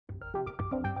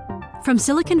From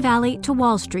Silicon Valley to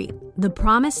Wall Street, the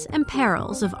promise and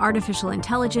perils of artificial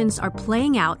intelligence are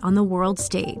playing out on the world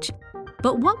stage.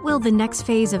 But what will the next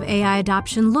phase of AI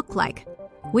adoption look like?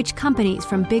 Which companies,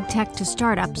 from big tech to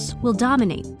startups, will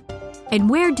dominate? And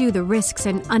where do the risks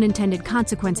and unintended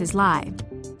consequences lie?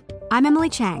 I'm Emily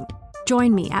Chang.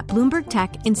 Join me at Bloomberg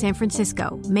Tech in San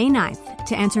Francisco, May 9th,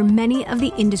 to answer many of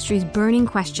the industry's burning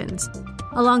questions,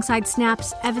 alongside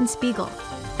Snap's Evan Spiegel,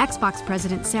 Xbox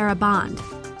President Sarah Bond,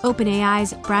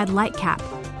 OpenAI's Brad Lightcap,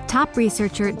 top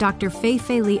researcher Dr. Fei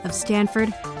Li of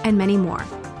Stanford, and many more.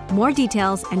 More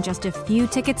details and just a few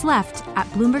tickets left at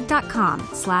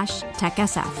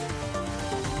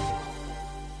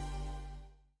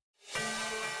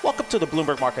Bloomberg.com/TechSF. Welcome to the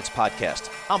Bloomberg Markets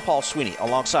Podcast. I'm Paul Sweeney,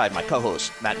 alongside my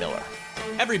co-host, Matt Miller.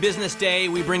 Every business day,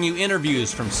 we bring you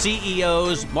interviews from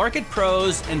CEOs, market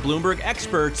pros, and Bloomberg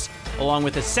experts, along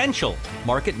with essential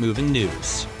market-moving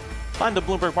news. Find the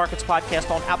Bloomberg Markets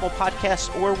Podcast on Apple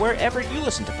Podcasts or wherever you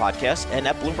listen to podcasts and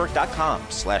at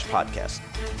Bloomberg.com/podcast.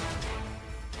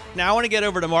 Now, I want to get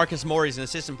over to Marcus Moore. He's an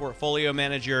assistant portfolio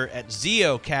manager at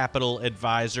Zeo Capital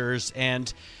Advisors.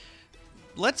 And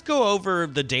let's go over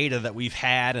the data that we've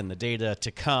had and the data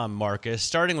to come, Marcus,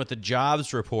 starting with the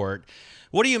jobs report.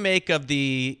 What do you make of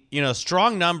the,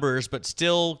 strong numbers, but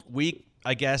still weak,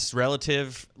 I guess,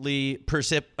 relatively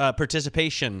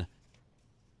participation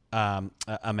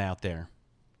amount there?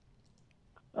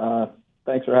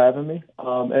 Thanks for having me.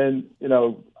 I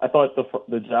thought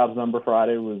the jobs number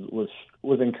Friday was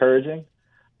encouraging.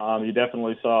 You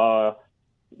definitely saw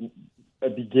a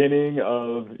beginning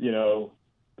of,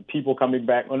 people coming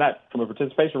back. Well, not from a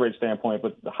participation rate standpoint,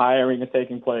 but the hiring is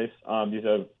taking place. You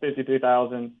have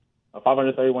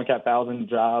 531,000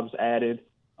 jobs added,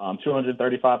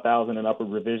 235,000 in upward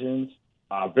revisions.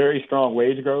 Very strong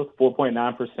wage growth,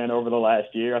 4.9% over the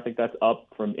last year. I think that's up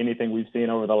from anything we've seen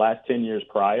over the last 10 years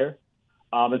prior.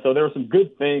 And so there were some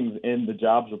good things in the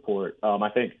jobs report. I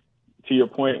think, to your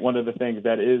point, one of the things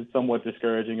that is somewhat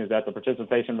discouraging is that the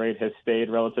participation rate has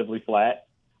stayed relatively flat.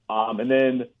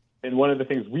 And one of the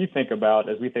things we think about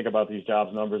as we think about these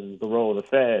jobs numbers is the role of the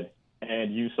Fed.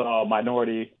 And you saw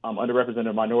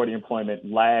underrepresented minority employment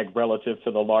lag relative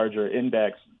to the larger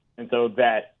index. And so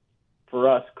that, for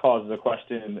us, causes a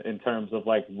question in terms of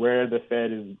where the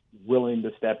Fed is willing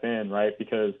to step in, right?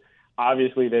 Because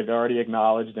obviously they've already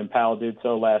acknowledged, and Powell did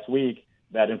so last week,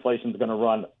 that inflation is going to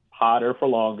run hotter for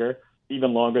longer,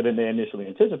 even longer than they initially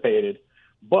anticipated.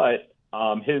 But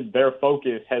their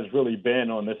focus has really been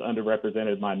on this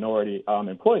underrepresented minority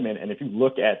employment. And if you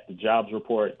look at the jobs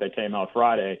report that came out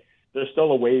Friday, there's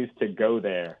still a ways to go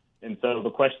there. And so the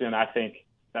question I think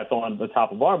that's on the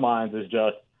top of our minds is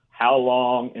just how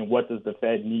long and what does the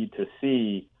Fed need to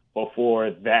see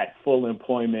before that full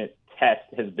employment test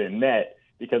has been met?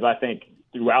 Because I think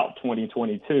throughout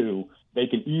 2022, they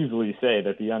can easily say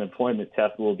that the unemployment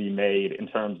test will be made in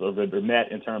terms of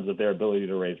met in terms of their ability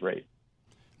to raise rates.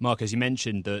 Mark, as you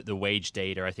mentioned, the wage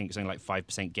data, I think something like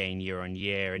 5% gain year on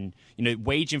year. And,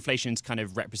 wage inflation is kind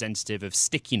of representative of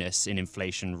stickiness in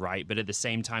inflation, right? But at the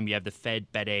same time, you have the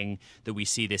Fed betting that we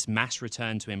see this mass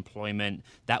return to employment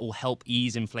that will help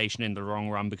ease inflation in the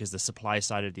long run because the supply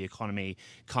side of the economy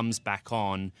comes back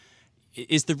on.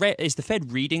 Is the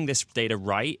Fed reading this data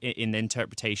right in the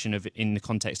interpretation in the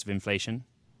context of inflation?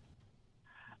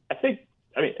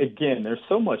 Again, there's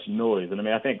so much noise. And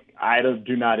I think I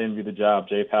do not envy the job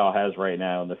Jay Powell has right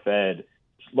now in the Fed,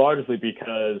 largely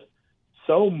because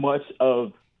so much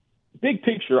of big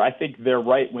picture, I think they're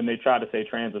right when they try to say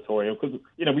transitory. Because,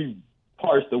 we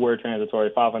parse the word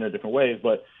transitory 500 different ways.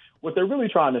 But what they're really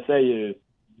trying to say is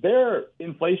there are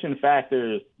inflation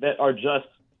factors that are just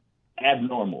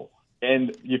abnormal.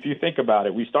 And if you think about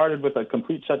it, we started with a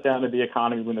complete shutdown of the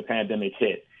economy when the pandemic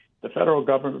hit. The federal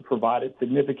government provided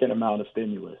significant amount of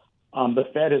stimulus. The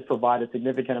Fed has provided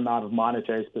significant amount of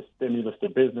monetary stimulus to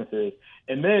businesses.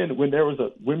 And then when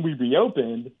we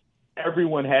reopened,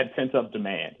 everyone had pent up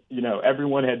demand.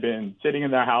 Everyone had been sitting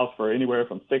in their house for anywhere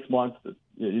from 6 months to,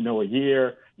 a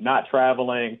year, not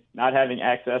traveling, not having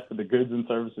access to the goods and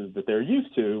services that they're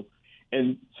used to.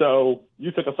 And so you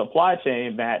took a supply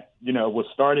chain that, was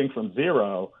starting from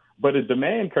zero, but a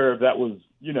demand curve that was,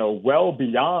 well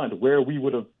beyond where we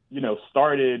would have,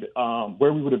 started,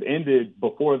 where we would have ended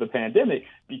before the pandemic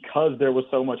because there was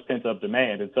so much pent up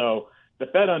demand. And so the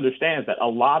Fed understands that a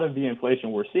lot of the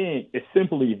inflation we're seeing is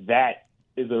simply that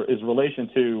is relation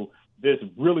to this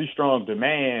really strong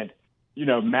demand,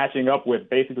 matching up with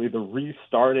basically the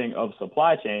restarting of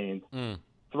supply chains.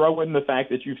 throw in the fact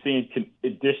that you've seen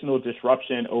additional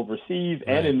disruption overseas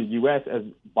and in the U.S. as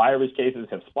virus cases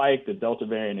have spiked, the Delta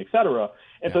variant, et cetera.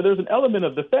 And so there's an element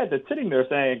of the Fed that's sitting there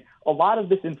saying a lot of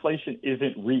this inflation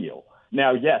isn't real.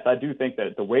 Now, yes, I do think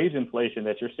that the wage inflation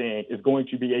that you're seeing is going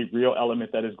to be a real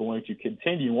element that is going to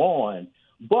continue on,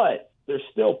 but there's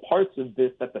still parts of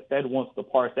this that the Fed wants to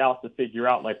parse out to figure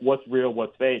out, like, what's real,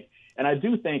 what's fake. And I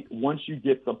do think once you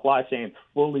get supply chains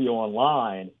fully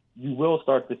online, you will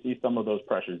start to see some of those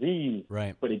pressures ease.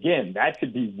 Right. But again, that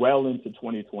could be well into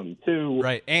 2022.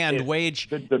 Right. And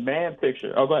the demand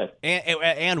picture. Oh, go ahead.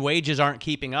 And wages aren't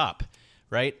keeping up.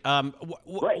 Right.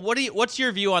 Right. What's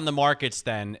your view on the markets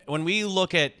then? When we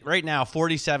look at right now,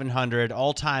 4,700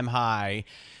 all-time high,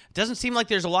 it doesn't seem like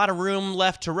there's a lot of room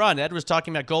left to run. Ed was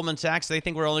talking about Goldman Sachs. They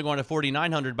think we're only going to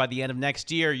 4,900 by the end of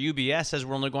next year. UBS says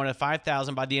we're only going to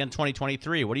 5,000 by the end of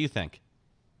 2023. What do you think?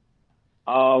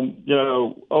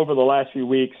 Over the last few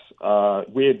weeks,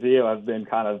 we at Zio have been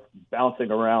kind of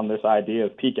bouncing around this idea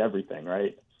of peak everything,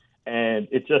 right? And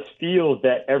it just feels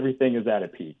that everything is at a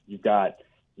peak. You've got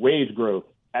wage growth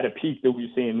at a peak that we've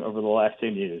seen over the last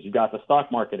 10 years. You've got the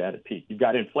stock market at a peak. You've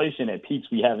got inflation at peaks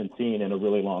we haven't seen in a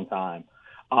really long time.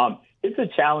 It's a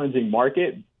challenging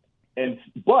market,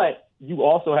 but you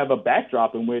also have a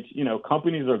backdrop in which,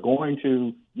 companies are going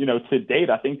to, to date,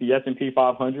 I think the S&P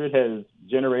 500 has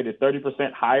generated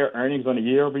 30% higher earnings on a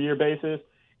year-over-year basis.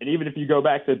 And even if you go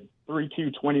back to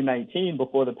 3Q 2019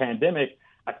 before the pandemic,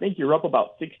 I think you're up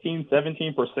about 16,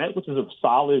 17%, which is a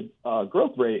solid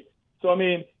growth rate. So, I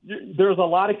mean, there's a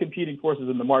lot of competing forces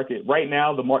in the market. Right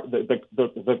now,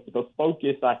 the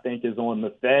focus, I think, is on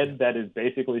the Fed that has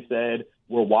basically said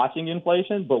we're watching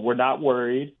inflation, but we're not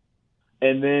worried.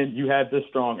 And then you have this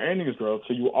strong earnings growth.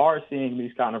 So you are seeing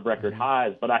these kind of record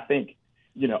highs. But I think,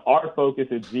 our focus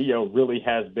at Zio really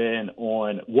has been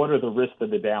on what are the risks to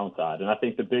the downside. And I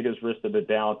think the biggest risk to the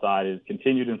downside is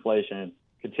continued inflation,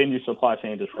 continued supply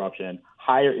chain disruption,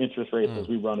 higher interest rates as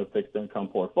we run a fixed income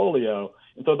portfolio.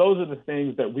 And so those are the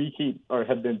things that we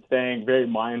have been staying very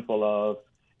mindful of.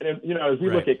 And, as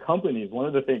we look at companies, one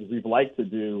of the things we've liked to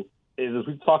do is, as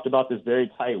we've talked about this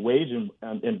very tight wage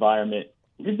environment,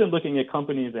 we've been looking at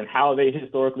companies and how they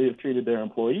historically have treated their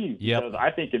employees. Yep. Because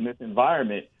I think in this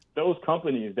environment, those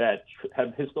companies that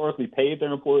have historically paid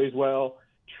their employees well,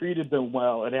 treated them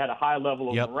well, and had a high level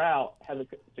of morale have a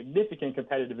significant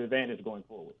competitive advantage going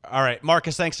forward. All right,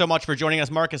 Marcus, thanks so much for joining us.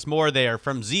 Marcus Moore there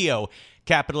from Zio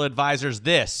Capital Advisors.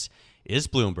 This is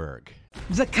Bloomberg.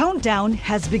 The countdown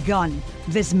has begun.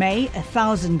 This May,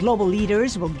 1,000 global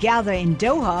leaders will gather in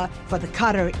Doha for the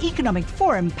Qatar Economic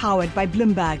Forum powered by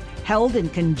Bloomberg, held in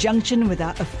conjunction with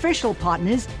our official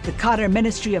partners, the Qatar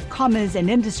Ministry of Commerce and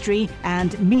Industry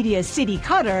and Media City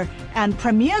Qatar, and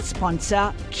premier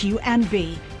sponsor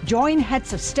QNB. Join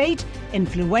heads of state,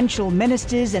 influential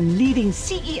ministers, and leading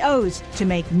CEOs to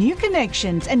make new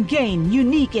connections and gain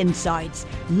unique insights.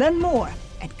 Learn more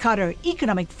at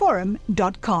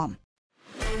QatarEconomicForum.com.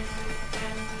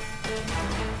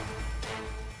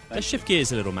 Let's shift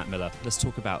gears a little, Matt Miller. Let's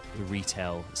talk about the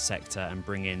retail sector and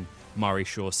bring in Mari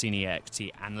Shaw, Senior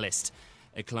Equity Analyst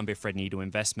at Columbia Threadneedle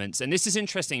Investments. And this is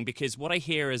interesting because what I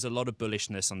hear is a lot of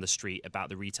bullishness on the street about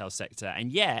the retail sector.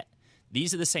 And yet,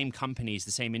 these are the same companies,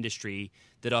 the same industry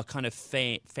that are kind of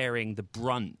faring the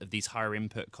brunt of these higher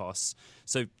input costs.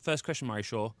 So first question, Mari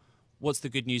Shaw, what's the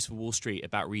good news for Wall Street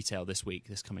about retail this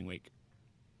coming week?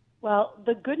 Well,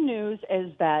 the good news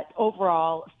is that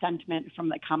overall sentiment from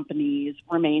the companies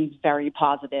remains very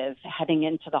positive heading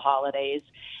into the holidays.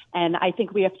 And I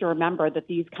think we have to remember that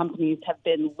these companies have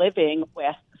been living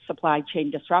with supply chain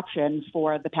disruption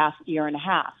for the past year and a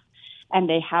half, and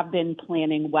they have been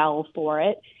planning well for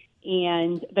it.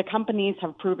 And the companies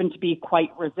have proven to be quite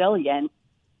resilient.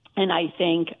 And I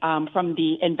think from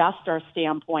the investor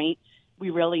standpoint,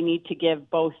 we really need to give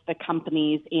both the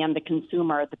companies and the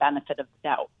consumer the benefit of the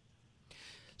doubt.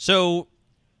 So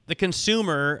the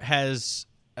consumer has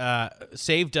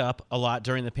saved up a lot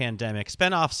during the pandemic,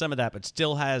 spent off some of that, but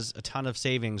still has a ton of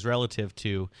savings relative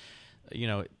to,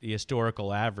 the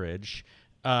historical average.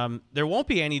 There won't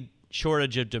be any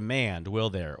shortage of demand,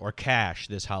 will there, or cash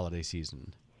this holiday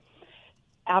season?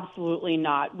 Absolutely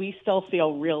not. We still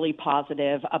feel really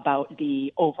positive about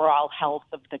the overall health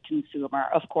of the consumer.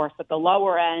 Of course, at the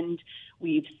lower end,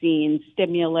 we've seen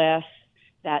stimulus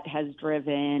that has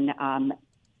driven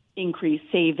increased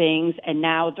savings, and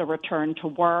now the return to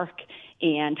work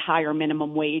and higher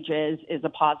minimum wages is a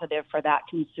positive for that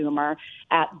consumer.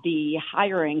 At the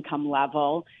higher income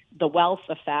level, the wealth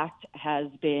effect has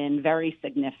been very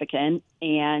significant,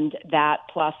 and that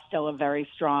plus still a very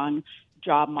strong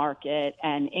job market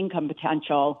and income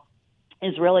potential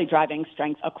is really driving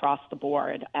strength across the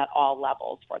board at all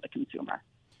levels for the consumer.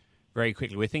 Very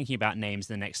quickly, we're thinking about names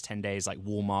in the next 10 days like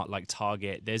Walmart, like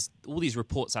Target. There's all these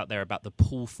reports out there about the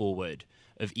pull forward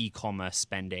of e-commerce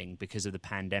spending because of the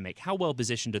pandemic. How well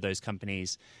positioned are those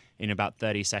companies, in about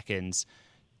 30 seconds,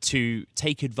 to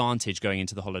take advantage going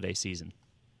into the holiday season?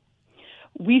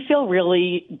 We feel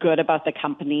really good about the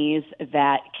companies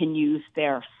that can use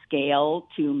their scale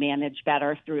to manage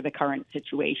better through the current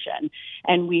situation.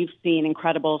 And we've seen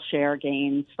incredible share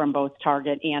gains from both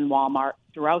Target and Walmart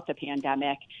throughout the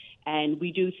pandemic. And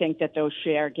we do think that those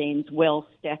share gains will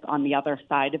stick on the other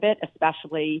side of it,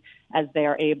 especially as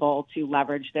they're able to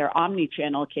leverage their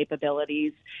omni-channel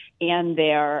capabilities and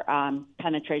their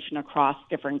penetration across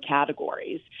different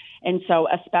categories. And so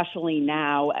especially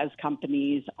now as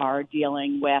companies are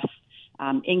dealing with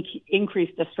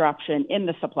increased disruption in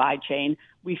the supply chain,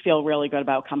 we feel really good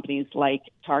about companies like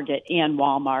Target and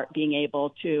Walmart being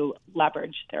able to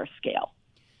leverage their scale.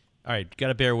 All right, got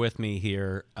to bear with me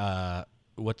here.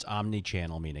 What's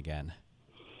omni-channel mean again?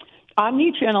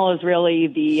 Omni-channel is really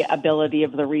the ability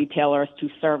of the retailers to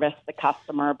service the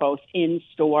customer both in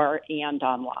store and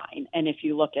online. And if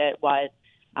you look at what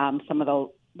some of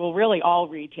the, well, really all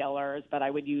retailers, but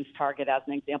I would use Target as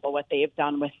an example, what they've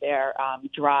done with their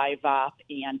drive up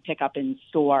and pick up in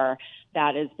store,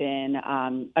 that has been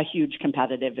a huge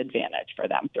competitive advantage for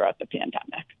them throughout the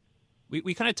pandemic.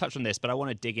 We kind of touched on this, but I want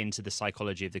to dig into the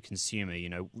psychology of the consumer. You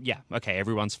know, yeah, okay,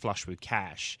 everyone's flush with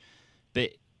cash.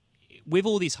 But with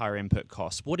all these higher input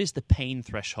costs, what is the pain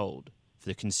threshold for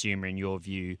the consumer, in your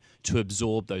view, to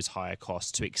absorb those higher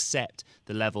costs, to accept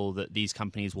the level that these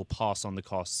companies will pass on the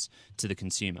costs to the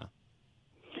consumer?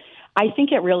 I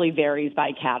think it really varies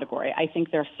by category. I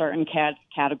think there are certain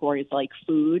categories like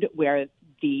food where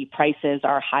the prices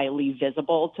are highly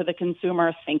visible to the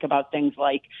consumer. Think about things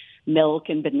like milk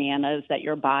and bananas that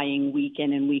you're buying week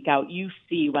in and week out. You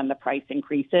see when the price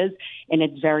increases, and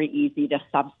it's very easy to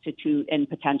substitute and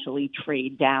potentially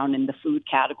trade down in the food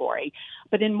category.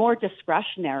 But in more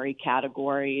discretionary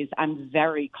categories, I'm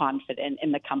very confident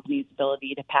in the company's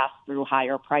ability to pass through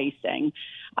higher pricing.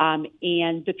 And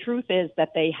the truth is that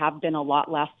they have been a lot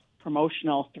less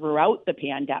promotional throughout the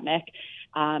pandemic,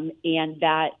 and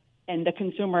the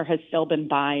consumer has still been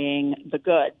buying the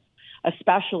goods,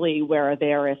 especially where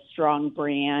there is strong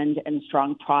brand and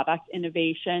strong product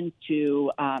innovation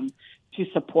to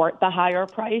support the higher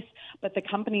price. But the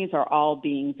companies are all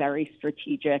being very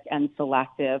strategic and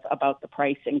selective about the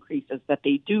price increases that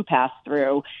they do pass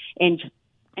through. And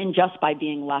just by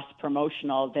being less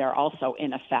promotional, they're also,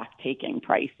 in effect, taking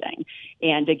pricing.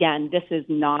 And again, this is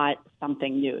not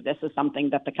something new. This is something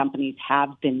that the companies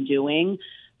have been doing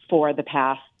for the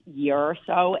past year or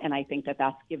so, and I think that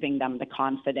that's giving them the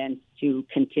confidence to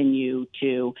continue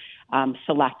to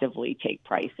selectively take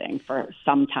pricing for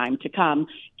some time to come,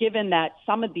 given that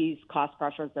some of these cost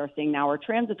pressures they're seeing now are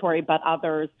transitory, but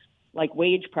others, like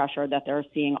wage pressure that they're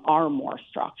seeing, are more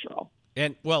structural.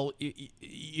 And, well,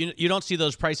 you don't see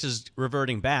those prices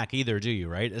reverting back either, do you,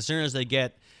 right? As soon as they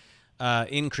get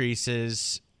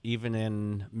increases, even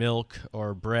in milk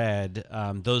or bread,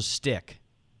 those stick.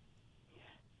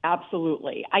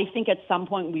 Absolutely. I think at some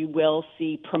point we will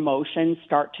see promotions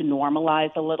start to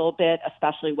normalize a little bit,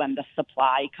 especially when the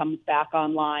supply comes back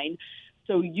online.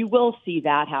 So you will see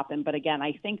that happen. But again,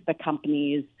 I think the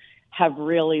companies have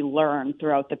really learned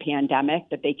throughout the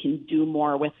pandemic that they can do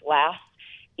more with less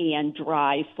and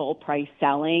drive full price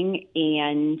selling.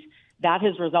 And that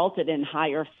has resulted in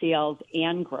higher sales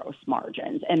and gross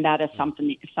margins. And that is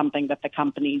something that the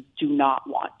companies do not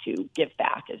want to give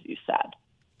back, as you said.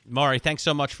 Mari, thanks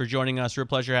so much for joining us. Real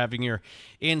pleasure having your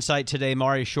insight today.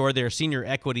 Mari Shore, their senior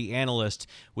equity analyst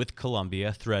with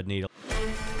Columbia Threadneedle.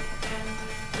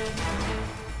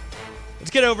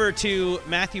 Let's get over to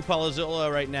Matthew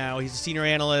Palazzolo right now. He's a senior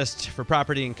analyst for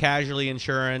property and casualty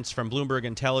insurance from Bloomberg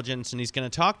Intelligence, and he's going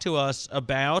to talk to us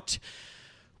about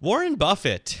Warren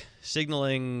Buffett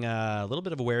signaling a little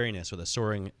bit of wariness with a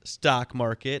soaring stock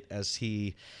market as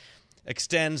he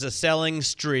extends a selling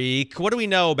streak. What do we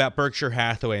know about Berkshire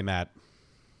Hathaway, Matt?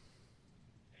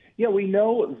 Yeah, we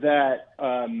know that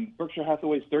Berkshire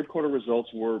Hathaway's third quarter results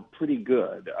were pretty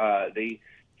good. They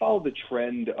followed the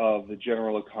trend of the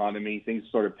general economy. Things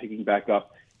started picking back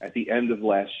up at the end of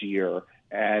last year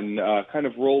and kind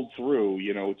of rolled through,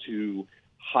 to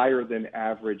higher than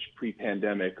average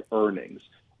pre-pandemic earnings.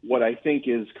 What I think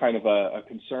is kind of a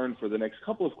concern for the next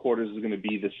couple of quarters is going to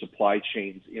be the supply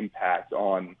chain's impact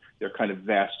on their kind of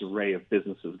vast array of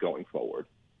businesses going forward.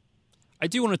 I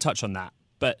do want to touch on that,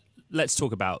 but let's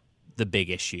talk about the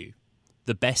big issue,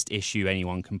 the best issue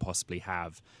anyone can possibly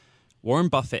have. Warren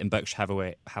Buffett and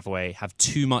Berkshire Hathaway have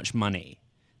too much money.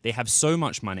 They have so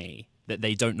much money that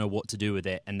they don't know what to do with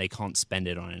it, and they can't spend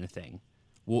it on anything.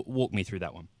 Walk me through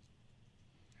that one.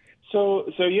 So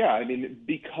yeah, I mean,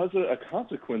 because of a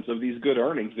consequence of these good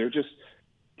earnings, they're just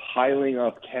piling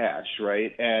up cash,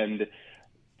 right? And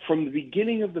from the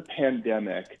beginning of the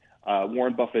pandemic,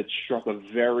 Warren Buffett struck a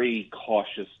very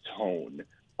cautious tone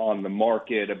on the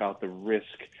market about the risk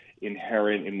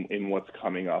inherent in what's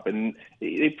coming up. And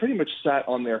they pretty much sat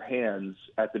on their hands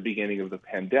at the beginning of the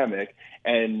pandemic.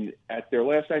 And at their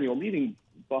last annual meeting,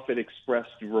 Buffett expressed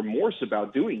remorse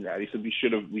about doing that. He said we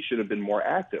should have been more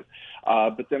active.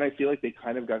 But then I feel like they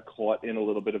kind of got caught in a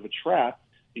little bit of a trap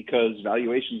because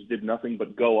valuations did nothing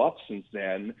but go up since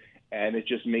then, and it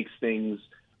just makes things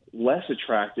less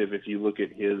attractive if you look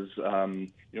at his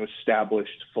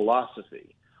established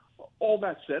philosophy. All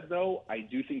that said, though, I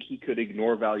do think he could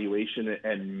ignore valuation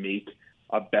and make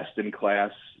a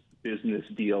best-in-class business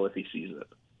deal if he sees it.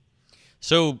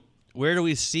 So where do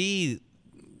we see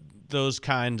those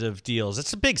kinds of deals?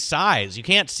 It's a big size. You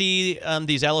can't see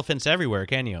these elephants everywhere,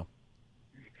 can you?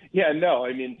 Yeah, no.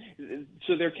 I mean,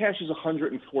 so their cash is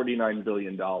 $149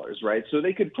 billion, right? So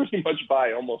they could pretty much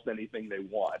buy almost anything they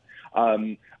want.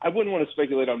 I wouldn't want to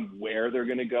speculate on where they're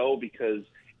going to go because,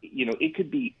 it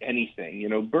could be anything.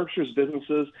 Berkshire's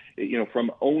businesses,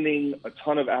 from owning a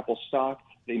ton of Apple stock,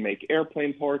 they make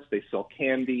airplane parts, they sell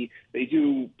candy, they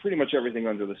do pretty much everything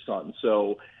under the sun.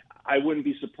 So I wouldn't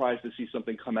be surprised to see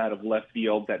something come out of left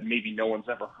field that maybe no one's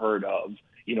ever heard of,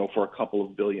 for a couple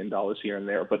of $1 billion here and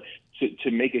there. But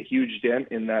to make a huge dent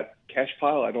in that cash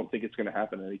pile, I don't think it's going to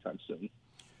happen anytime soon.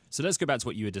 So let's go back to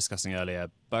what you were discussing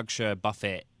earlier, Berkshire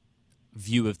Buffett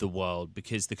view of the world,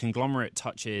 because the conglomerate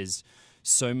touches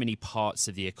so many parts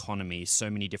of the economy, so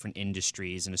many different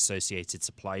industries and associated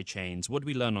supply chains. What did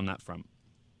we learn on that front?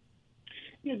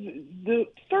 Yeah, the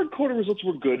third quarter results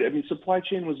were good. I mean, supply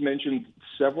chain was mentioned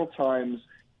several times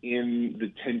in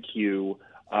the 10Q.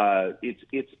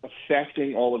 It's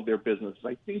affecting all of their businesses.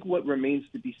 I think what remains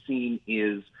to be seen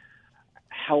is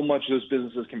how much those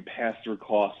businesses can pass through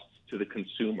costs to the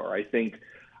consumer. I think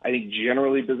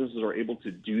generally businesses are able to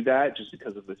do that just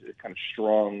because of the kind of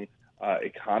strong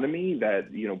economy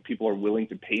that people are willing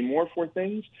to pay more for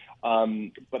things.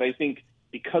 But I think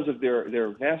because of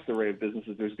their vast array of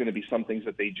businesses, there's going to be some things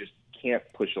that they just can't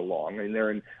push along. I mean,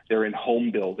 they're in home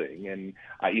building, and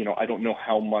I don't know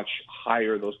how much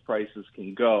higher those prices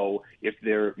can go if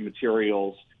their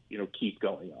materials keep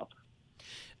going up.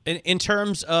 In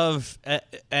terms of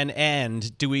an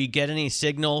end, do we get any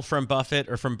signal from Buffett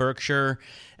or from Berkshire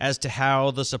as to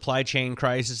how the supply chain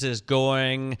crisis is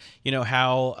going?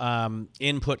 How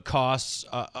input costs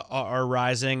are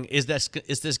rising. Is this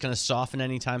going to soften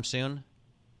anytime soon?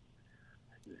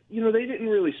 They didn't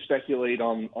really speculate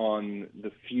on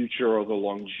the future or the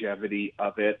longevity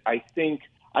of it. I think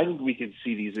we could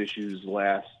see these issues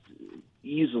last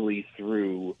easily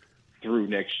through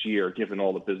next year, given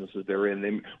all the businesses they're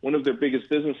in. One of their biggest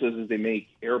businesses is they make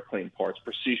airplane parts,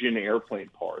 precision airplane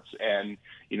parts. And,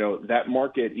 that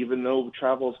market, even though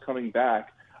travel is coming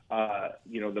back,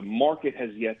 the market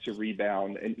has yet to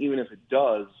rebound. And even if it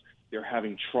does, they're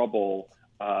having trouble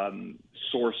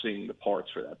sourcing the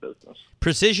parts for that business.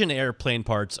 Precision airplane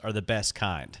parts are the best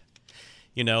kind,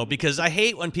 because I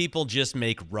hate when people just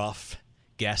make rough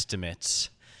guesstimates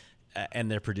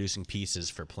and they're producing pieces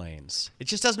for planes. It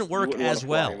just doesn't work as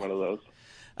well. One of those.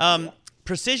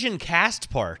 Precision cast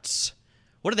parts.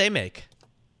 What do they make?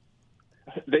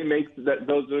 They make that.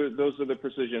 Those are the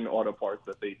precision auto parts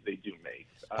that they do make.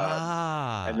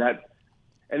 And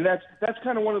that's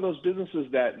kind of one of those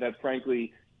businesses that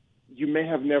frankly you may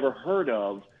have never heard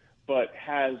of, but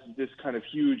has this kind of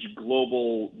huge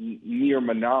global near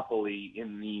monopoly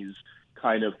in these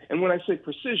kind of. And when I say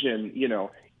precision,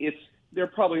 there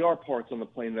probably are parts on the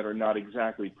plane that are not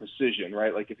exactly precision,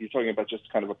 right? Like if you're talking about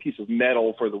just kind of a piece of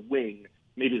metal for the wing,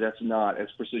 maybe that's not as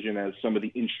precision as some of the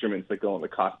instruments that go in the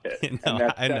cockpit.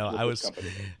 I know.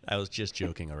 I was just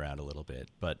joking around a little bit,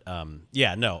 but I've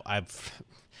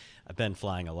been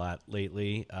flying a lot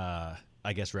lately.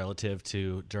 I guess relative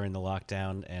to during the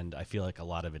lockdown, and I feel like a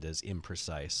lot of it is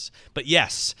imprecise. But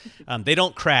yes, they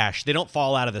don't crash. They don't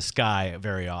fall out of the sky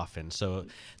very often, so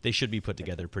they should be put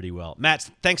together pretty well. Matt,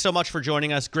 thanks so much for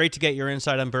joining us. Great to get your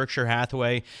insight on Berkshire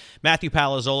Hathaway. Matthew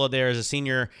Palazzola there is a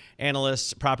senior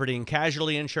analyst, property and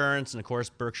casualty insurance, and of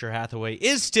course, Berkshire Hathaway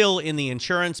is still in the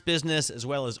insurance business as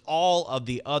well as all of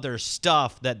the other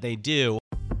stuff that they do.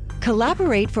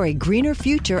 Collaborate for a greener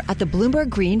future at the Bloomberg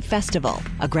Green Festival,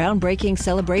 a groundbreaking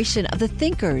celebration of the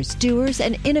thinkers, doers,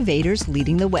 and innovators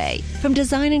leading the way. From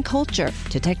design and culture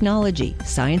to technology,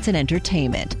 science, and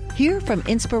entertainment. Hear from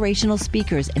inspirational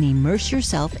speakers and immerse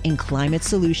yourself in climate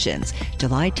solutions.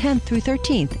 July 10th through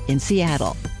 13th in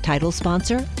Seattle. Title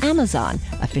sponsor, Amazon.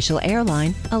 Official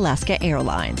airline, Alaska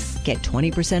Airlines. Get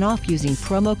 20% off using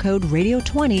promo code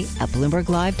radio20 at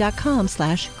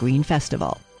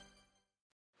bloomberglive.com/greenfestival.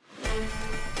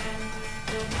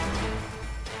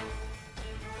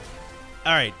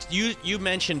 All right, you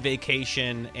mentioned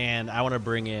vacation, and I want to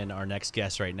bring in our next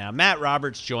guest right now. Matt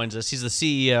Roberts joins us. He's the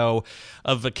CEO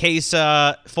of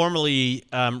Vacasa, formerly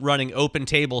running Open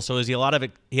Table. So he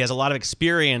has a lot of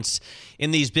experience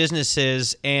in these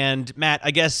businesses. And Matt,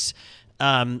 I guess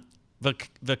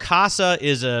Vacasa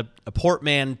is a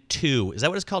portmanteau. Is that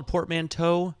what it's called?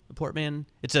 Portmanteau?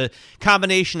 It's a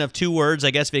combination of two words, I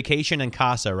guess, vacation and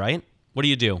casa, right? What do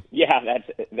you do? Yeah,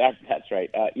 that's right.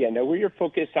 We are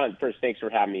focused on, first, thanks for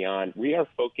having me on. We are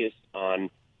focused on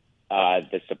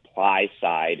the supply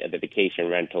side of the vacation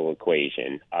rental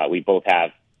equation. We both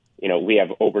have, we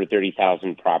have over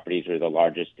 30,000 properties. We're the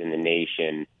largest in the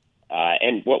nation.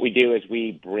 And what we do is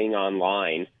we bring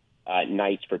online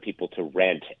nights for people to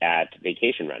rent at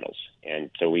vacation rentals. And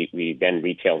so we then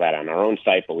retail that on our own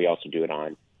site, but we also do it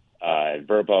on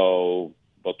Vrbo,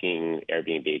 Booking,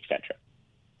 Airbnb, et cetera.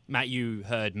 Matt, you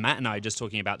heard Matt and I just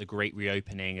talking about the great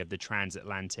reopening of the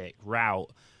transatlantic route.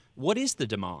 What is the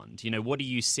demand? What are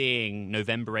you seeing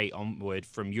November 8 onward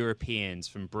from Europeans,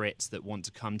 from Brits that want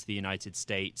to come to the United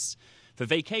States for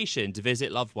vacation, to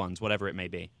visit loved ones, whatever it may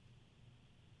be?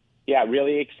 Yeah,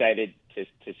 really excited to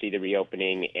see the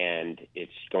reopening, and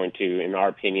it's going to, in our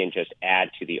opinion, just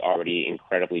add to the already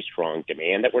incredibly strong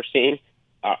demand that we're seeing.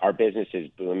 Our business is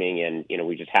booming, and,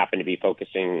 we just happen to be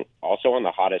focusing also on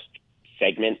the hottest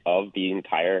segment of the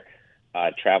entire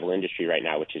travel industry right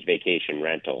now, which is vacation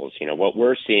rentals. What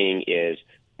we're seeing is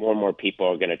more and more people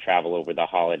are going to travel over the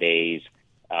holidays,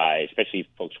 especially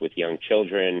folks with young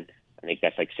children. I think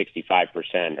that's like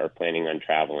 65% are planning on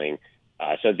traveling.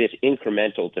 So this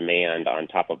incremental demand on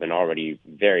top of an already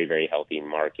very, very healthy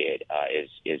market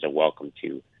is a welcome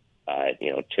to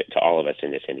all of us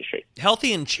in this industry.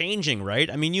 Healthy and changing,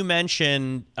 right? I mean, you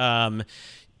mentioned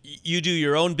you do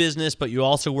your own business, but you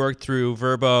also work through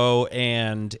Vrbo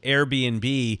and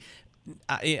Airbnb.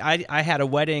 I had a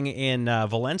wedding in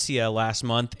Valencia last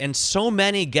month, and so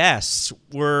many guests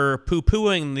were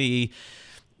poo-pooing the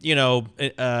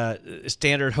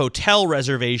standard hotel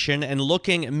reservation and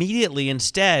looking immediately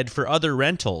instead for other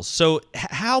rentals. So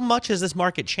how much has this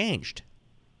market changed?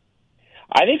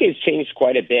 I think it's changed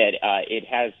quite a bit. It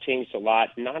has changed a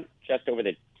lot, not just over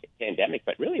the pandemic,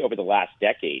 but really over the last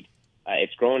decade.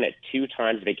 It's grown at 2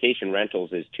 times. Vacation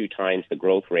rentals is 2 times the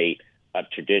growth rate of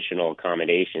traditional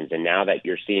accommodations. And now that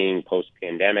you're seeing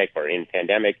post-pandemic or in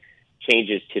pandemic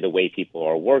changes to the way people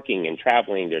are working and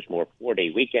traveling, there's more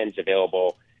 4-day weekends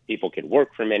available. People can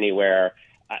work from anywhere.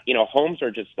 Homes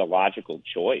are just the logical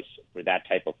choice for that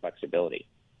type of flexibility.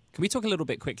 Can we talk a little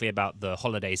bit quickly about the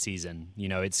holiday season?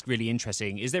 It's really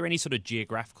interesting. Is there any sort of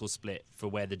geographical split for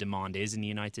where the demand is in the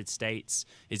United States?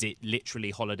 Is it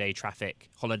literally holiday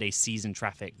season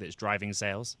traffic that's driving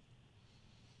sales?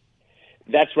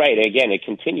 That's right. Again, a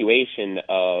continuation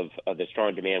of the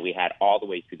strong demand we had all the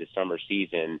way through the summer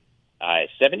season.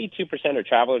 72% of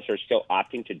travelers are still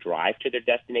opting to drive to their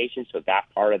destination, so that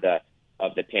part of the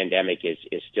pandemic is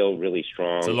still really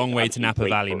strong. It's a long way to Napa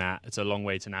Valley, Matt. It's a long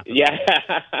way to Napa Valley. Yeah,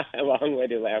 a long way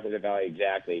to Napa Valley,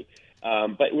 exactly.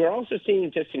 But we're also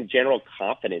seeing just in general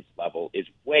confidence level is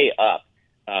way up.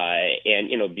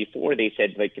 And, before they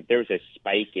said, if there was a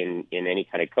spike in any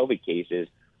kind of COVID cases,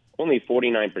 only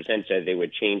 49% said they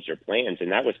would change their plans,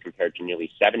 and that was compared to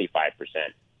nearly 75%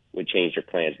 would change their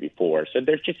plans before. So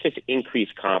there's just this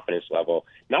increased confidence level,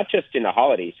 not just in the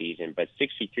holiday season, but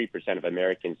 63% of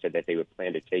Americans said that they would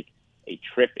plan to take a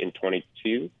trip in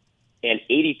 22, and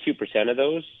 82% of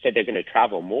those said they're going to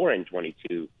travel more in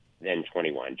 22 than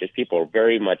 21. Just people are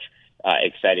very much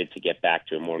excited to get back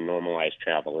to a more normalized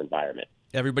travel environment.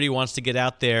 Everybody wants to get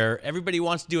out there. Everybody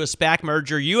wants to do a SPAC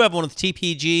merger. You have one with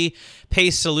TPG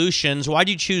Pace Solutions. Why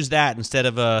did you choose that instead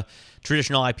of a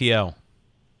traditional IPO?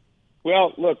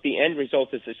 Well, look, the end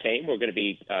result is the same. We're going to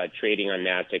be trading on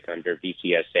NASDAQ under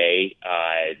VCSA.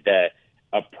 The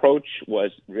approach was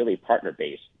really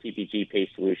partner-based. TPG Pace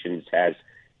Solutions has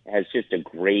just been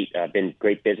great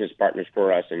business partners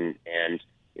for us, and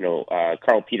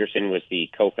Carl Peterson was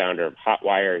the co-founder of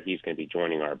Hotwire. He's going to be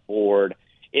joining our board.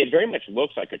 It very much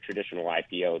looks like a traditional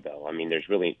IPO, though. I mean, there's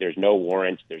no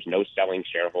warrants, there's no selling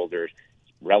shareholders,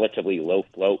 relatively low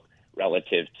float.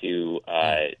 relative to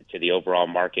the overall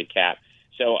market cap.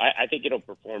 So I think it'll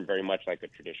perform very much like a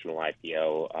traditional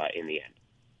IPO in the end.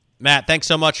 Matt, thanks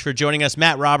so much for joining us.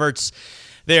 Matt Roberts,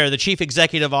 there, the Chief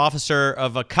Executive Officer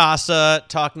of Vacasa,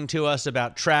 talking to us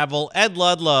about travel. Ed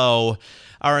Ludlow,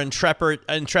 our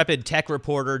intrepid tech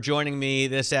reporter, joining me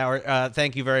this hour.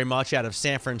 Thank you very much, out of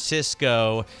San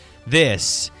Francisco.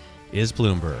 This is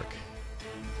Bloomberg.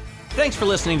 Thanks for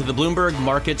listening to the Bloomberg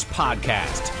Markets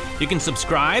Podcast. You can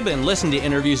subscribe and listen to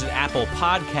interviews at Apple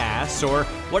Podcasts or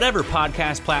whatever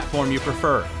podcast platform you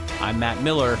prefer. I'm Matt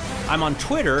Miller. I'm on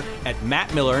Twitter at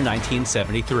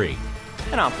MattMiller1973.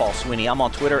 And I'm Paul Sweeney. I'm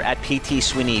on Twitter at PT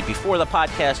Sweeney. Before the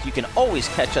podcast, you can always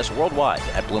catch us worldwide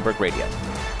at Bloomberg Radio.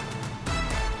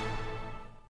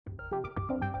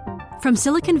 From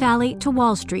Silicon Valley to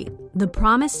Wall Street, the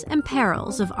promise and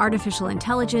perils of artificial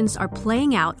intelligence are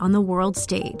playing out on the world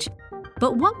stage.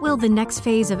 But what will the next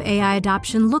phase of AI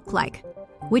adoption look like?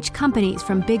 Which companies,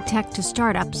 from big tech to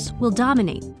startups, will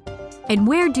dominate? And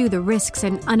where do the risks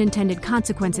and unintended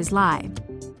consequences lie?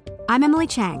 I'm Emily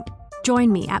Chang.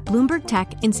 Join me at Bloomberg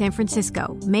Tech in San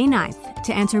Francisco, May 9th,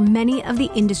 to answer many of the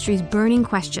industry's burning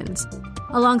questions,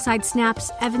 alongside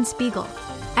Snap's Evan Spiegel,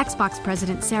 Xbox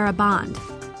President Sarah Bond,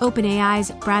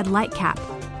 OpenAI's Brad Lightcap,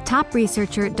 top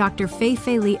researcher Dr.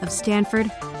 Fei-Fei Li of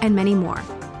Stanford, and many more.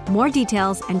 More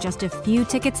details and just a few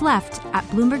tickets left at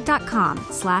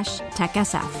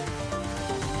Bloomberg.com/TechSF.